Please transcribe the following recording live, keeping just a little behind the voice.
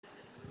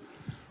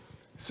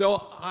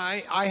So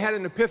I had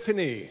an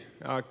epiphany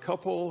a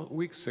couple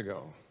weeks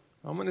ago.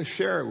 I'm going to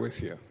share it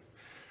with you. It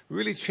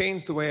really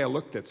changed the way I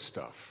looked at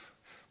stuff.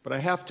 But I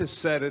have to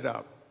set it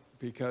up,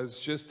 because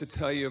just to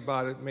tell you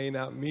about it may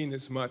not mean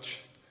as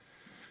much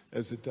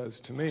as it does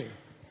to me.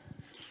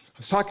 I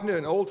was talking to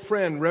an old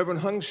friend,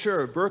 Reverend Hung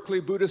Sure, Berkeley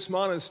Buddhist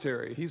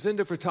Monastery. He's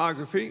into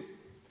photography.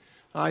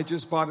 I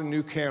just bought a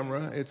new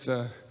camera. It's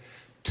a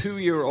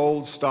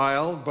 2-year-old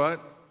style,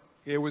 but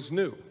it was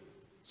new.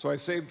 So I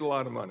saved a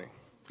lot of money.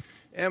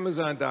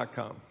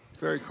 Amazon.com.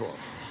 Very cool.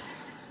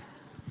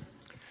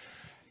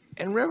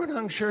 And Reverend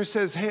Hung Sure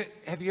says, hey,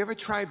 have you ever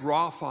tried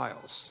RAW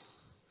files?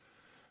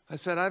 I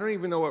said, I don't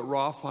even know what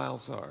RAW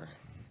files are.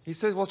 He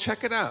says, well,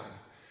 check it out.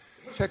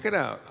 Check it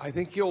out. I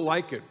think you'll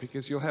like it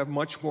because you'll have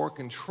much more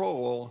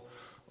control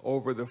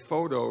over the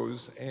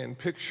photos and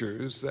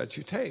pictures that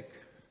you take.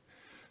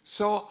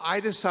 So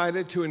I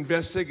decided to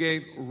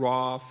investigate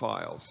RAW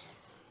files.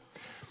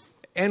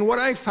 And what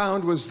I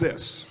found was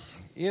this.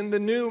 In the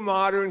new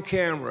modern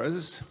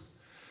cameras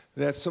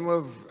that some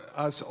of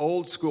us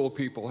old school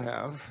people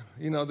have,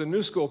 you know, the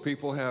new school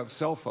people have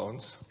cell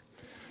phones,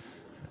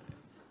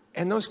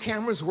 and those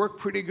cameras work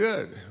pretty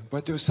good,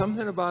 but there's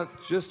something about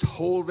just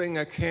holding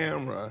a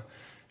camera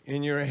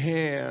in your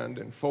hand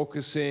and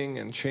focusing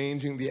and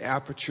changing the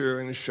aperture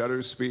and the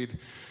shutter speed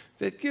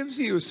that gives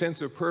you a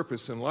sense of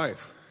purpose in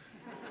life.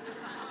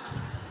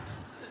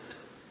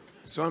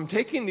 So I'm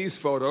taking these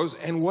photos,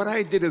 and what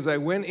I did is I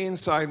went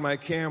inside my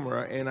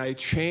camera and I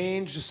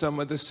changed some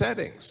of the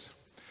settings.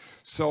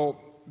 So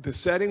the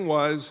setting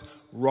was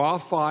RAW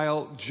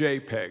file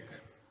JPEG.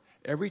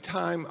 Every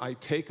time I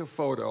take a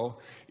photo,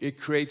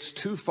 it creates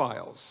 2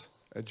 files,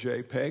 a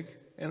JPEG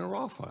and a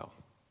RAW file.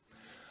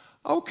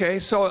 Okay,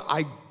 so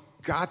I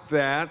got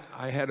that.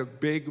 I had a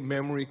big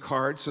memory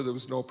card, so there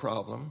was no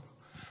problem.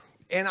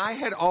 And I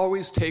had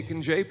always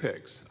taken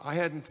JPEGs. I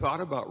hadn't thought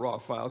about RAW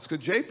files,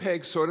 because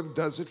JPEG sort of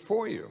does it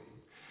for you.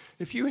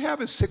 If you have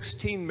a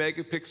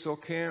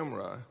 16-megapixel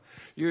camera,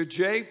 your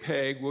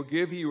JPEG will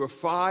give you a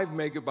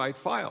 5-megabyte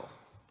file.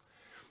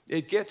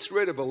 It gets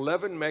rid of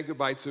 11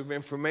 megabytes of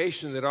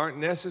information that aren't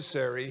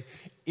necessary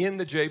in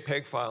the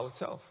JPEG file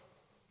itself.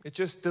 It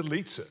just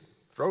deletes it,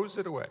 throws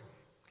it away.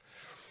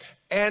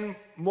 And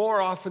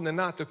more often than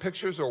not, the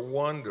pictures are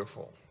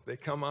wonderful. They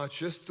come out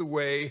just the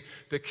way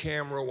the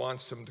camera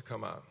wants them to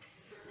come out.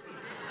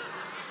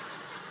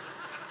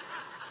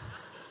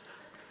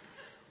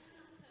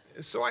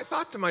 So I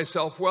thought to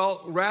myself,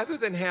 well, rather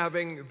than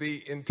having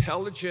the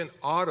intelligent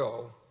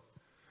auto,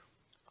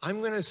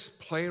 I'm going to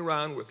play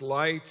around with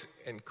light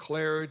and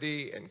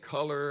clarity and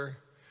color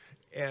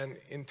and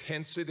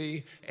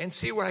intensity and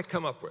see what I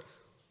come up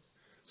with.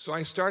 So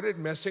I started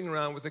messing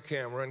around with the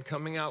camera and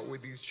coming out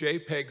with these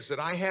JPEGs that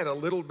I had a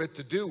little bit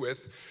to do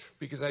with,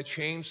 because I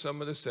changed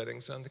some of the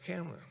settings on the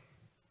camera.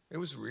 It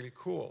was really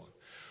cool.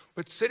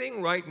 But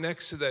sitting right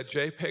next to that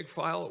JPEG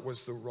file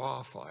was the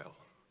RAW file.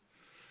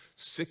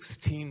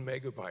 16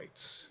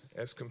 megabytes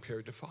as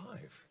compared to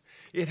 5.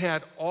 It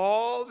had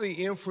all the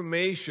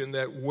information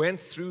that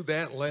went through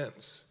that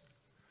lens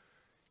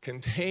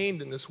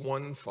contained in this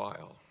one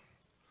file.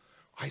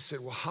 I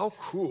said, well, how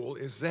cool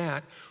is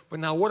that? But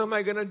now what am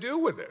I going to do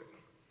with it?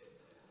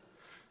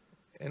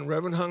 And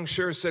Reverend Hung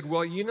Sure said,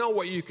 well, you know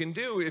what you can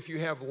do if you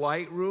have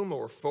Lightroom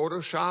or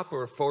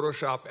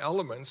Photoshop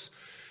Elements,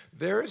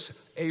 there's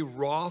a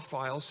RAW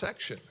file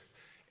section,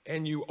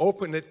 and you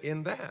open it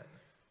in that.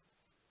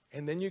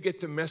 And then you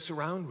get to mess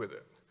around with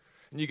it.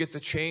 And you get to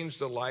change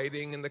the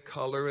lighting and the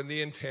color and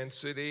the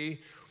intensity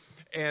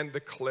and the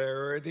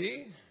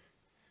clarity.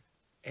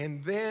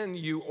 And then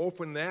you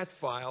open that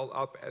file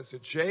up as a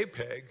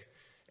JPEG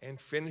and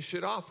finish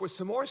it off with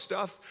some more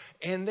stuff,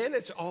 and then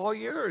it's all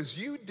yours.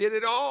 You did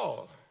it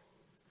all.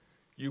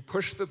 You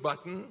push the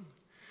button,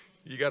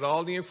 you got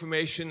all the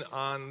information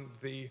on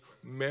the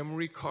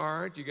memory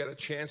card, you got a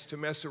chance to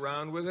mess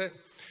around with it,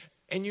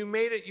 and you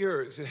made it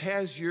yours. It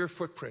has your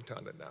footprint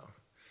on it now,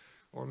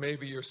 or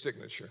maybe your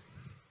signature.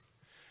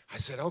 I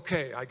said,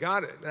 okay, I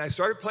got it. And I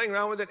started playing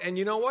around with it, and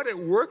you know what? It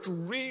worked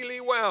really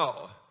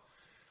well.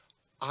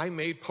 I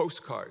made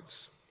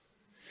postcards.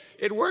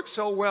 It worked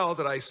so well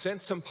that I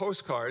sent some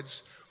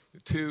postcards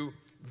to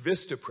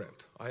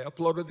Vistaprint. I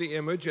uploaded the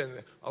image,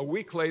 and a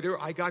week later,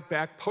 I got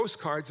back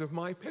postcards of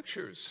my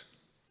pictures.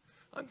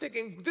 I'm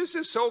thinking, this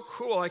is so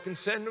cool, I can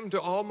send them to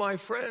all my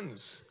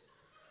friends.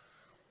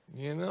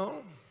 You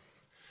know?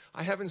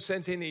 I haven't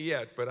sent any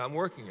yet, but I'm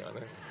working on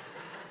it.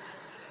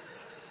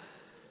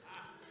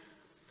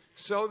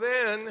 So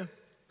then,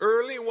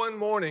 early one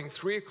morning,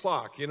 3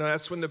 o'clock, you know,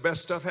 that's when the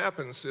best stuff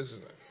happens,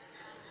 isn't it?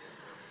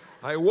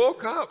 I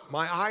woke up,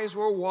 my eyes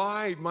were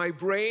wide, my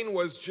brain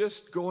was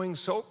just going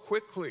so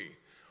quickly.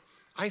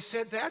 I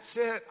said, that's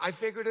it, I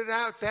figured it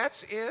out,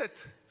 that's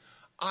it.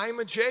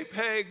 I'm a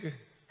JPEG.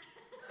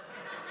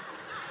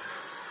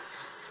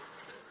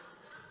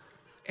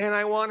 And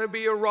I want to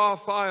be a RAW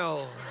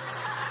file.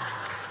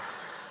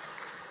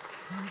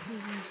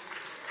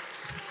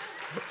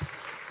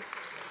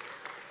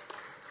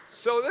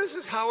 So this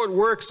is how it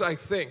works, I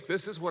think.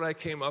 This is what I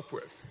came up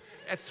with.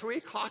 at 3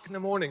 o'clock in the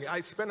morning,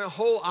 I spent a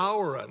whole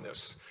hour on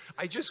this.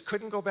 I just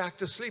couldn't go back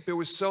to sleep. It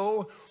was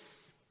so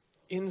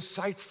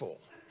insightful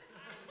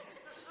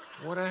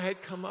what I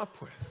had come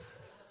up with.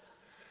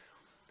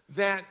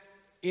 That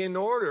in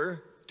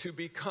order to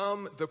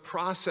become the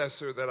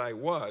processor that I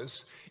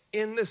was,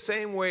 in the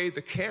same way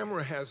the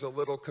camera has a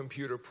little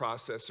computer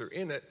processor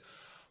in it,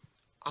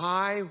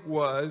 I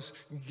was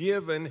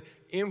given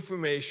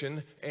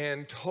information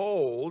and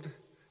told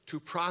to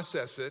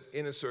process it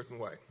in a certain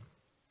way.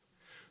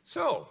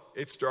 So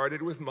it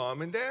started with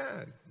Mom and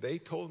Dad. They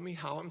told me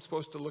how I'm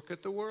supposed to look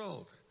at the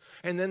world.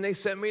 And then they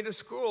sent me to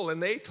school,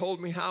 and they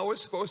told me how I was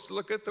supposed to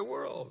look at the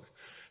world.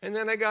 And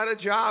then I got a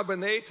job,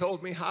 and they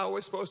told me how I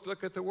was supposed to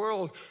look at the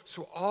world.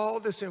 So all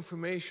this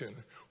information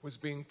was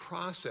being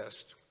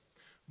processed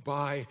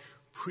by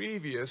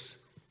previous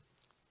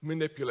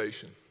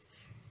manipulation.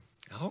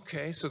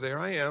 Okay, so there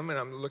I am, and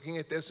I'm looking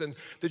at this, and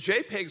the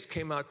JPEGs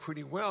came out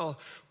pretty well,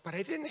 but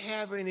I didn't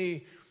have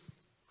any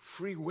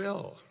free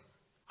will.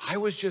 I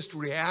was just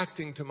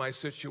reacting to my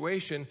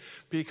situation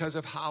because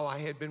of how I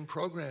had been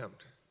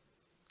programmed.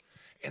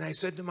 And I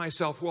said to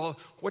myself, well,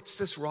 what's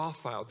this raw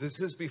file?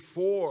 This is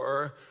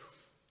before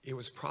it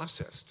was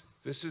processed.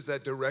 This is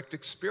that direct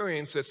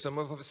experience that some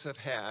of us have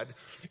had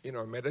in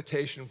our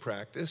meditation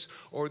practice,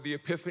 or the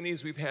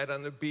epiphanies we've had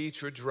on the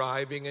beach or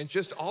driving, and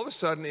just all of a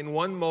sudden, in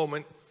one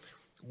moment,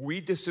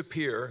 we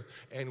disappear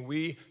and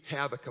we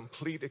have a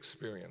complete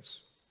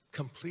experience.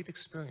 Complete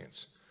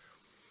experience.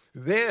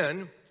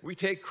 Then we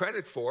take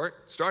credit for it,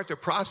 start to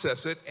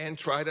process it, and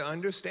try to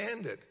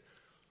understand it.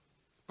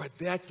 But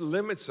that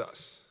limits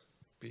us,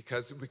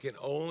 because we can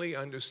only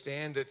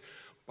understand it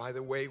by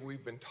the way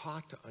we've been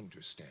taught to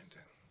understand it.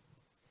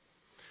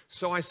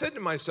 So I said to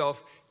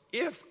myself,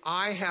 if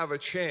I have a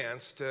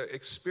chance to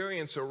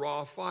experience a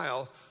raw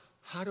file,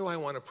 how do I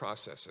want to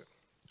process it?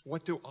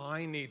 What do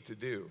I need to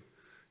do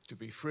to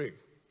be free?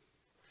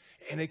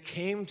 And it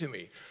came to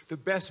me, the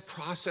best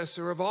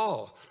processor of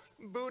all,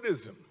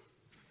 Buddhism.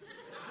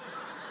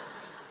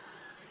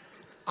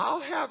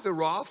 I'll have the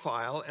raw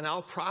file and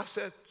I'll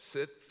process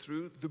it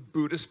through the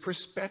Buddhist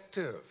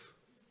perspective.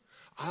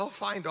 I'll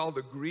find all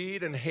the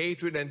greed and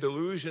hatred and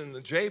delusion in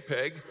the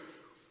JPEG,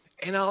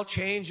 and I'll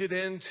change it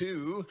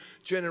into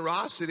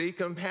generosity,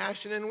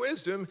 compassion, and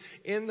wisdom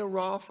in the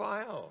raw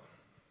file.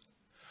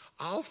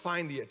 I'll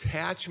find the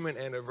attachment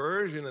and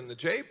aversion in the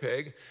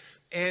JPEG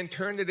and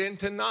turn it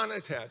into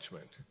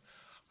non-attachment.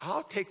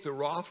 I'll take the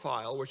raw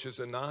file, which is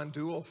a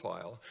non-dual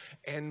file,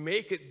 and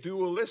make it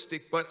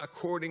dualistic, but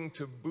according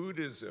to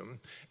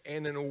Buddhism,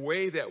 and in a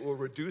way that will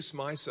reduce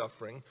my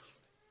suffering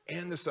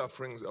and the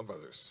sufferings of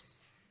others.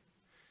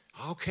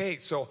 Okay,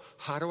 so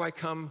how do I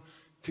come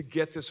to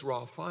get this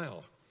raw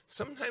file?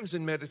 Sometimes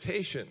in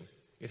meditation,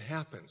 it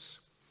happens.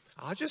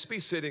 I'll just be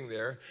sitting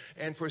there,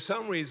 and for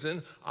some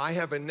reason, I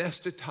have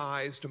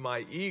anesthetized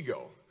my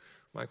ego,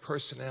 my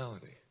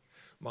personality,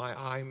 my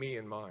I, me,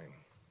 and mine.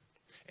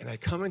 And I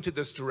come into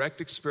this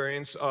direct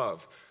experience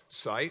of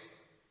sight,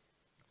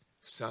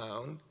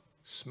 sound,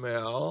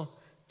 smell,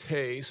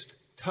 taste,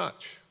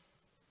 touch.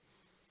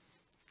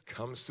 It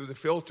comes through the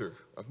filter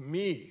of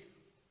me.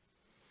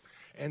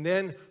 And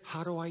then,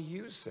 how do I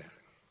use that?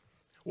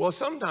 Well,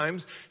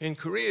 sometimes in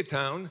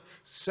Koreatown,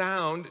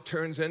 sound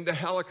turns into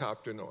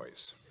helicopter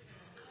noise.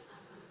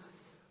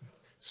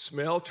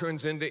 Smell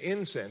turns into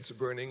incense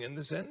burning in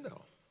the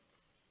zendo.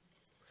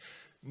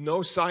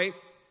 No sight,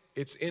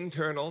 it's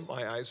internal,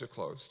 my eyes are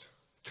closed.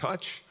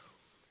 Touch,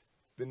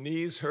 the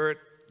knees hurt,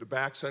 the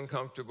back's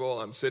uncomfortable,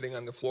 I'm sitting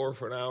on the floor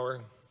for an hour.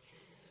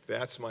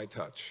 That's my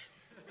touch.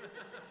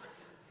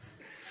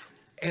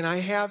 And I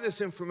have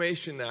this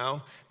information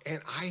now,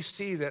 and I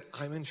see that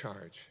I'm in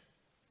charge,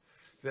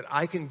 that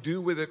I can do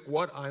with it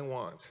what I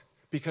want,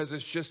 because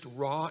it's just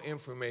raw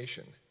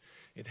information.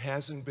 It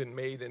hasn't been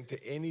made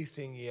into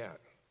anything yet.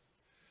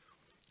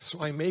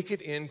 So I make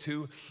it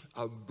into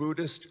a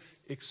Buddhist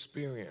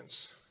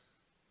experience,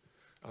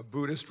 a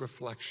Buddhist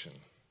reflection,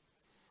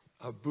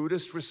 a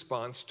Buddhist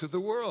response to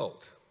the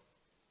world.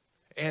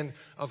 And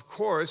of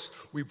course,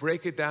 we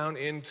break it down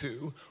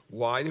into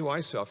why do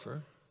I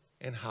suffer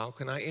and how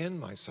can I end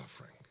my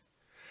suffering?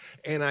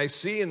 And I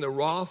see in the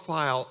raw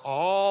file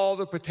all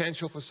the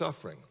potential for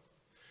suffering.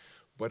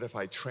 But if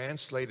I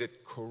translate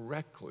it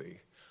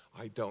correctly,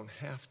 I don't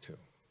have to.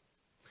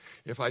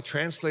 If I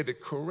translate it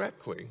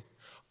correctly,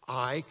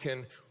 I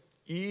can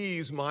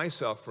ease my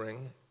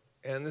suffering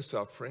and the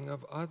suffering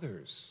of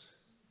others.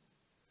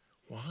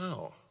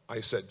 Wow,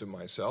 I said to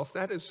myself,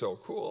 that is so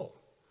cool.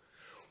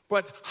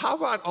 But how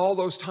about all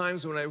those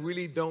times when I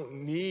really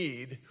don't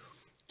need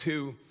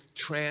to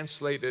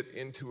translate it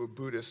into a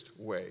Buddhist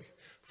way?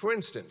 For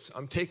instance,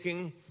 I'm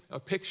taking a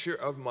picture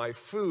of my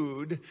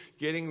food,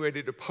 getting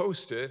ready to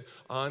post it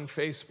on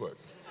Facebook.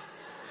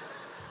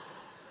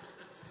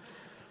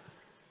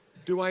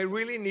 Do I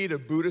really need a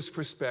Buddhist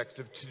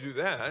perspective to do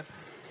that?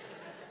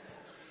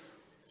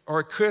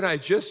 Or could I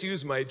just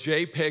use my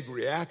JPEG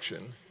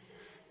reaction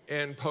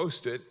and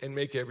post it and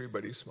make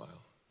everybody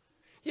smile?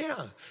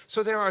 Yeah,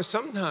 so there are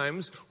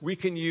sometimes we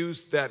can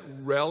use that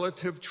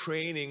relative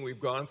training we've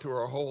gone through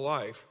our whole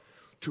life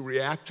to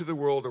react to the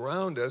world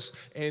around us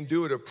and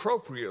do it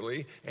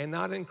appropriately and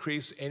not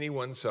increase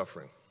anyone's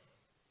suffering.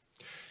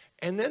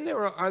 And then there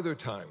are other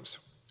times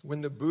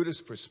when the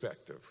Buddhist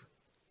perspective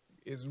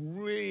is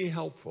really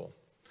helpful.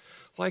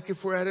 Like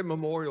if we're at a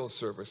memorial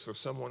service for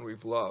someone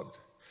we've loved,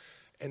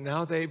 and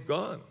now they've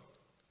gone.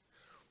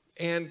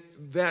 And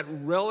that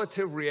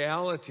relative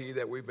reality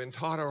that we've been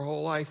taught our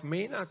whole life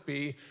may not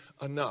be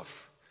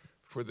enough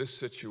for this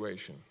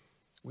situation.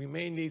 We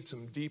may need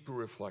some deeper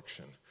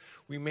reflection.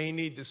 We may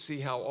need to see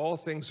how all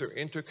things are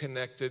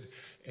interconnected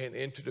and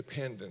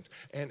interdependent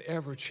and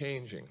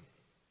ever-changing.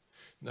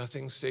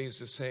 Nothing stays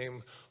the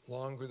same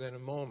longer than a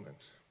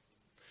moment.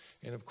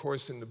 And of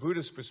course, in the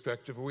Buddhist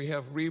perspective, we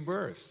have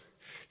rebirth.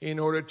 In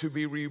order to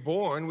be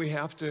reborn, we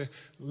have to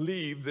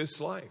leave this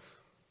life.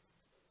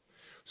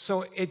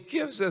 So it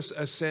gives us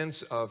a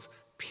sense of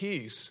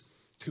peace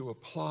to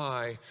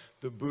apply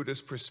the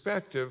Buddhist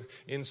perspective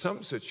in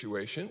some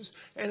situations,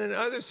 and in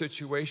other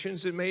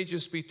situations it may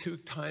just be too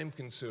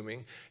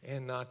time-consuming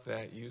and not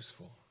that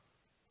useful.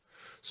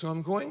 So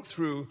I'm going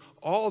through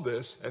all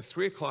this at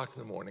 3 o'clock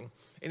in the morning,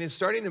 and it's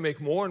starting to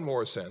make more and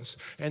more sense.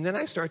 And then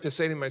I start to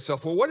say to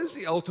myself, well, what is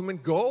the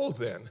ultimate goal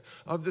then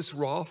of this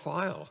raw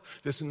file,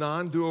 this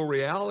non-dual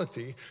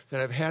reality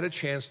that I've had a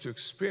chance to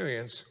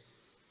experience,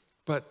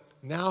 but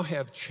now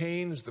have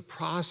changed the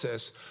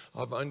process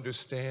of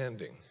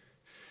understanding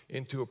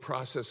into a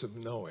process of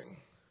knowing,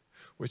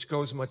 which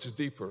goes much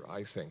deeper,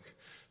 I think,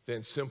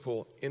 than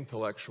simple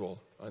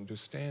intellectual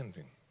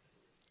understanding.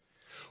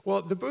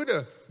 Well, the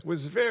Buddha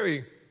was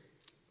very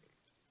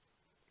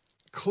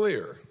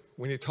clear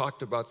when he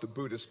talked about the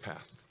Buddhist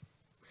path.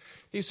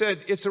 He said,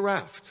 it's a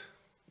raft.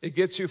 It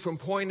gets you from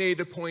point A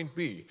to point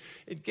B.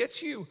 It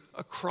gets you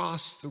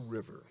across the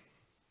river.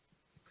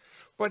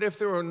 But if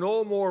there are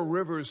no more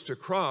rivers to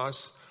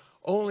cross,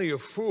 only a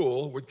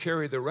fool would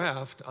carry the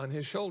raft on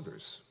his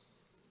shoulders.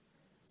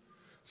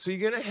 So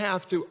you're going to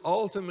have to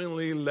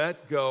ultimately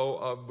let go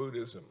of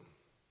Buddhism.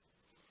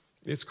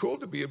 It's cool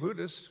to be a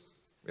Buddhist.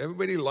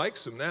 Everybody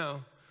likes them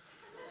now.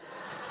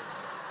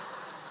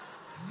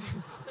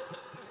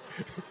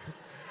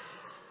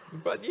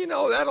 But,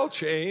 that'll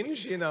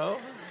change,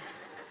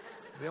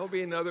 There'll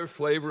be another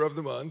flavor of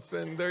the month,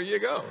 and there you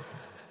go.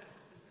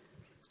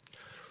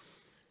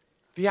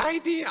 The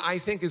idea, I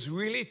think, is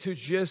really to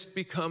just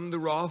become the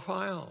raw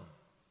file.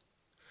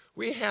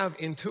 We have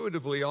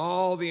intuitively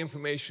all the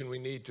information we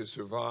need to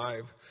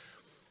survive,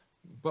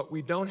 but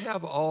we don't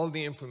have all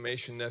the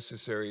information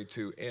necessary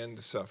to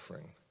end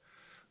suffering.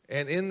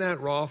 And in that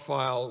raw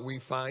file, we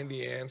find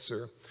the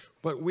answer,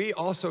 but we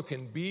also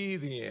can be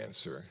the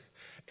answer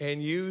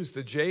and use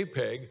the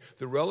JPEG,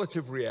 the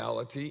relative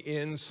reality,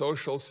 in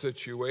social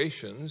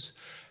situations.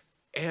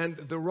 And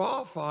the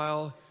raw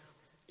file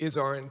is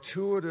our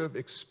intuitive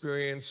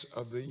experience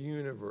of the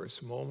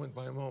universe, moment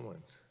by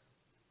moment,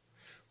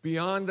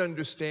 beyond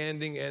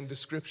understanding and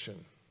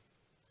description,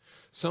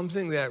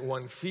 something that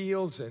one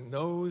feels and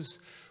knows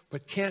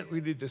but can't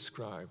really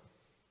describe.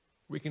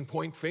 We can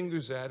point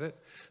fingers at it.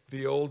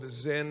 The old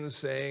Zen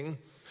saying,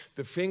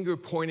 the finger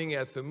pointing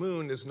at the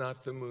moon is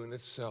not the moon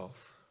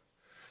itself.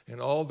 And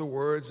all the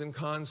words and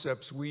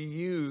concepts we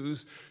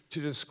use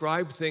to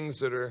describe things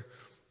that are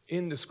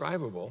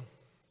indescribable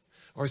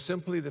are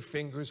simply the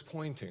fingers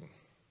pointing.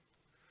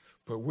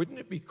 But wouldn't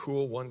it be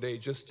cool one day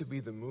just to be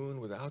the moon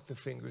without the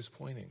fingers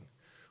pointing?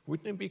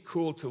 Wouldn't it be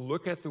cool to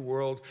look at the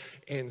world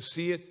and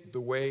see it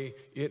the way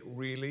it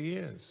really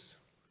is,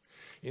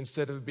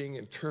 instead of being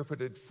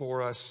interpreted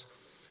for us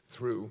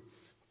through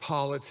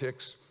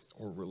politics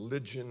or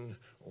religion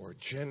or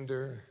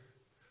gender,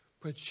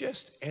 but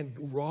just a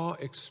raw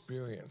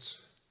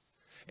experience,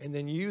 and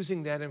then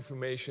using that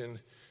information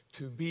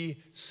to be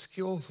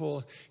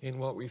skillful in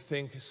what we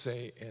think,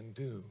 say, and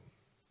do.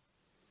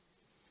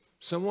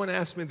 Someone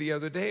asked me the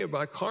other day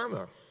about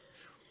karma.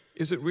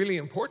 Is it really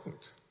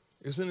important?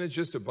 Isn't it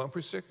just a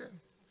bumper sticker?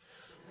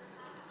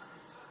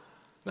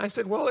 And I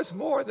said, well, it's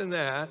more than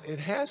that. It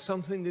has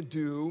something to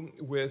do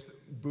with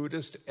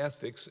Buddhist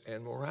ethics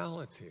and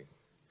morality.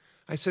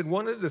 I said,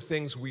 one of the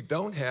things we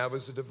don't have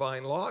is a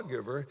divine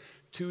lawgiver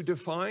to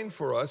define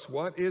for us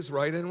what is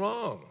right and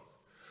wrong.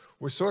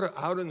 We're sort of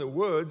out in the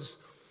woods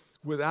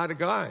without a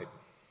guide.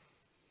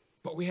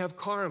 But we have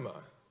karma.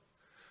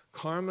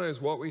 Karma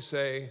is what we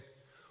say,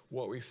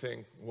 what we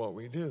think, what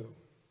we do.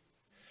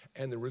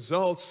 And the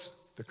results,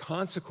 the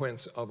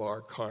consequence of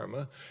our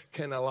karma,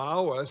 can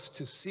allow us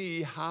to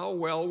see how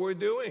well we're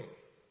doing.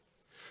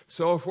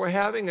 So if we're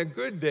having a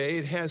good day,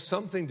 it has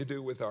something to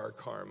do with our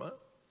karma.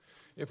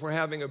 If we're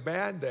having a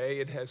bad day,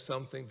 it has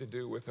something to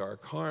do with our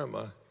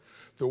karma.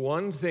 The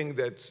one thing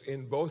that's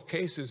in both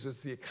cases is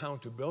the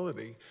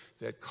accountability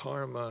that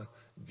karma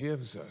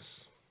gives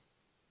us.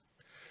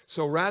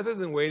 So rather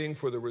than waiting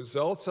for the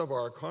results of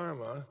our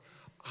karma,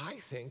 I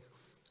think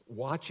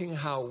watching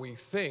how we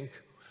think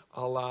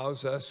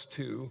allows us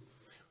to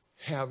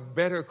have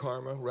better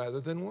karma rather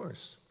than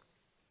worse.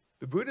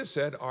 The Buddha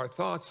said our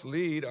thoughts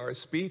lead our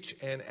speech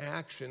and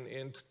action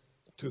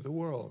into the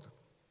world.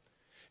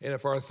 And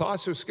if our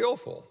thoughts are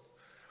skillful,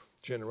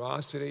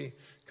 generosity,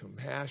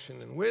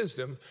 compassion and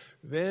wisdom,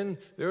 then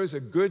there is a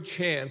good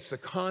chance the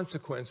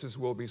consequences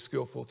will be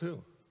skillful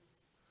too.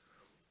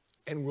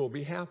 And we'll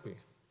be happy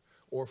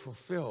or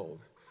fulfilled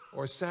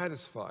or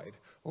satisfied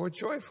or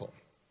joyful.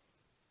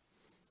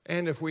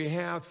 And if we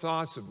have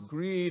thoughts of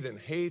greed and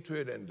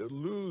hatred and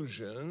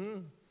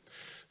delusion,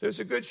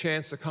 there's a good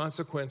chance the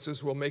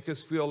consequences will make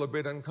us feel a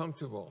bit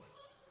uncomfortable,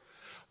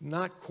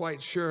 not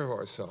quite sure of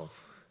ourselves,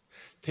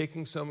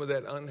 taking some of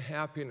that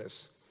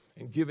unhappiness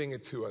and giving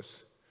it to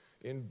us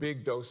in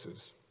big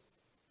doses.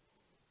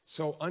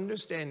 So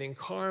understanding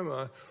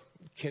karma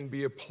can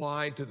be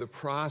applied to the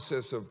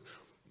process of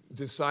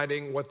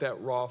deciding what that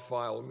raw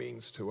file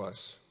means to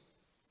us.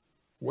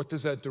 What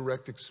does that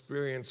direct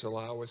experience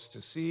allow us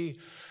to see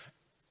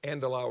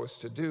and allow us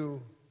to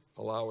do,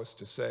 allow us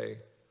to say,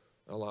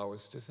 allow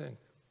us to think?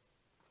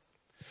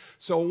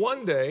 So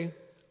one day,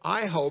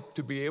 I hope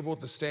to be able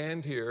to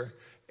stand here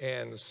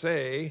and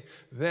say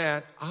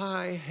that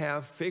I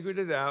have figured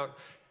it out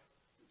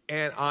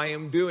and I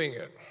am doing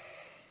it.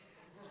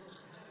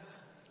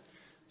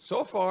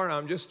 So far,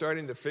 I'm just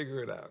starting to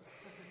figure it out.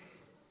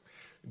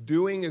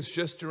 Doing is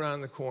just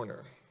around the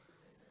corner.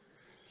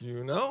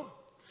 You know?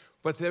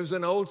 But there's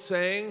an old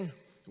saying,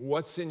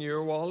 what's in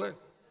your wallet?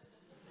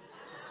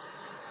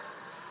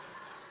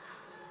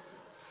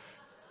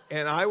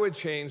 And I would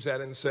change that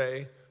and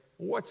say,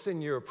 what's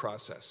in your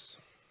process?